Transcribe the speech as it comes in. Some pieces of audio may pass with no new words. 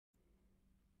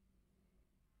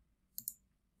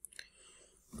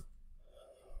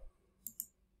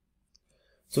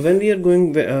So when we are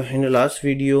going in the last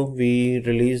video, we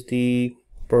released the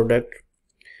product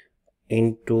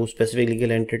into specific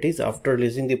legal entities. After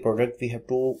releasing the product, we have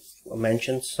to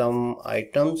mention some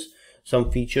items, some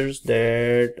features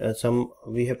that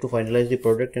we have to finalize the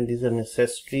product, and these are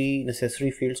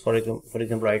necessary fields. For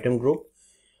example, item group,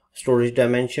 storage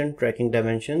dimension, tracking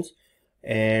dimensions,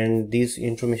 and this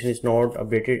information is not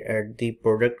updated at the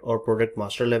product or product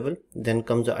master level. Then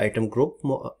comes the item group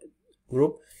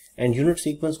and unit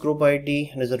sequence, group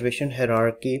ID, reservation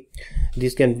hierarchy.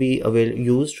 These can be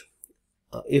used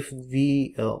if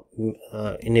we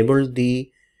enable the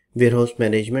warehouse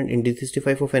management in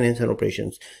D365 for finance and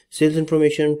operations. Sales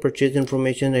information, purchase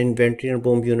information, and inventory and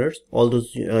BOM units, all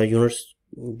those units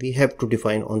we have to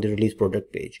define on the release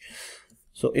product page.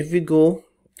 So if we go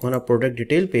on a product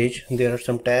detail page, there are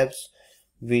some tabs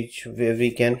where we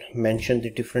can mention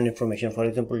the different information. For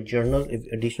example, journal, if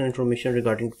additional information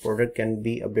regarding the product can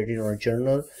be updated on a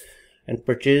journal, and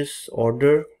purchase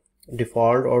order,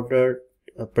 default order,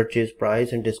 purchase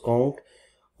price and discount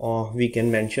we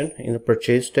can mention in the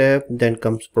purchase tab. Then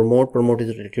comes promote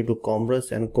is related to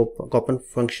commerce, and coupon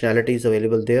functionality is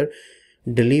available there.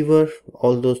 Deliver,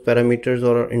 all those parameters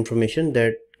or information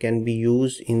that can be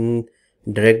used in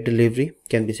direct delivery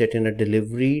can be set in a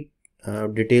delivery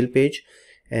detail page.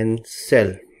 And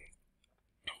sales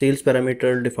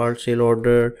parameter, default sale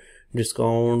order,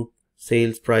 discount,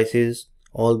 sales prices,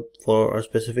 all for a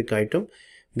specific item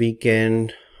we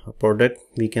can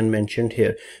mention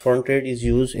here. Foreign trade is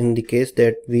used in the case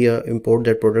that we import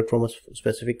that product from a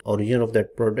specific origin of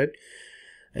that product.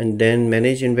 And then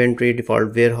manage inventory,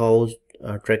 default warehouse,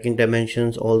 tracking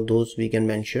dimensions, all those we can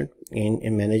mention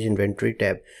in manage inventory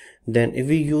tab. Then if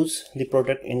we use the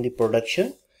product in the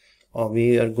production, or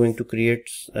we are going to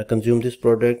consume this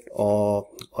product, or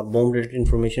BOM related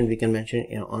information we can mention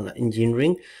on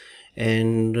engineering.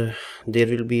 And there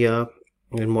will be a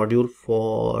module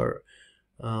for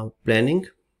planning.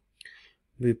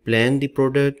 We plan the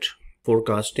product,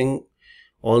 forecasting,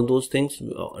 all those things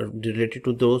related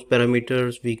to those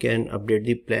parameters we can update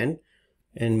the plan.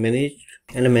 And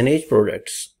manage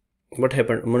products. What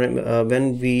happened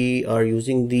when we are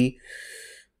using the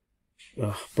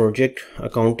project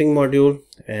accounting module,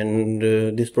 and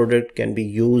this product can be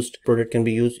used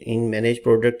in manage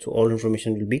products. So all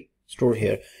information will be stored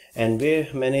here. And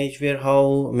manage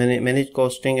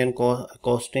costing and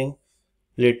costing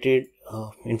related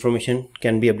information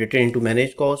can be updated into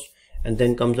manage cost. And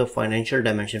then comes a financial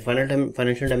dimension.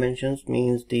 Financial dimensions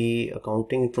means the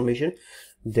accounting information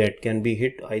that can be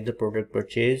hit either product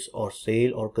purchase or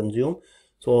sale or consume.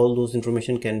 So all those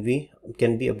information can be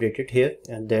updated here,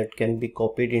 and that can be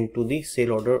copied into the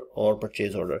sale order or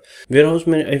purchase order.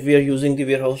 If we are using the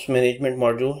warehouse management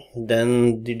module,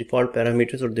 then the default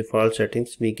parameters or default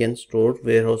settings we can store.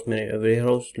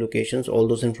 Warehouse locations, all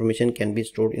those information can be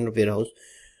stored in a warehouse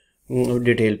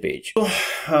detail page.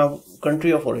 So,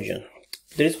 country of origin.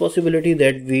 There is possibility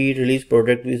that we release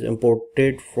product is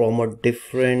imported from a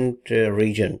different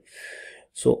region.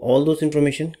 So all those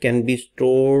information can be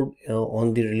stored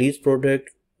on the release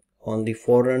product on the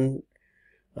foreign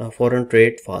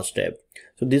trade fast tab.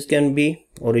 So this can be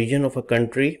origin of a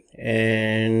country,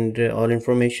 and all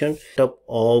information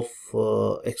of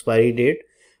expiry date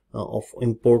of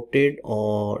imported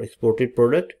or exported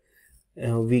product.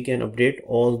 We can update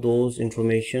all those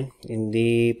information in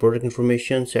the product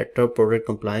information, setup, product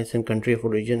compliance, and country of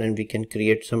origin, and we can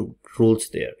create some rules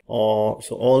there.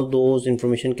 So all those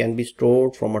information can be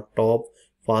stored from a top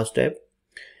fast tab.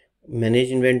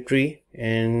 Manage inventory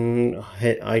and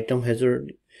item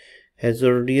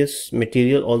hazardous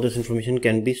material, all this information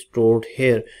can be stored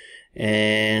here.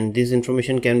 And this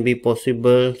information can be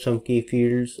possible. Some key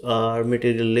fields are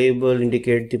material label,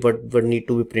 indicate what need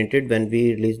to be printed when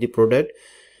we release the product.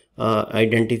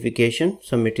 Identification,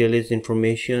 some material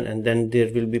information, and then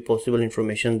there will be possible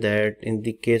information that in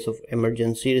the case of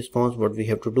emergency response what we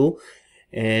have to do.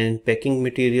 And packing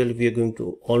material, we are going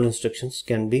to, all instructions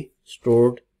can be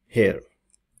stored here.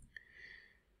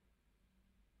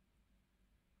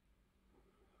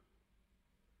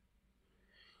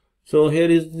 So here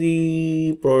is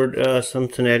the some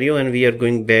scenario, and we are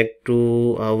going back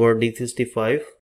to our D365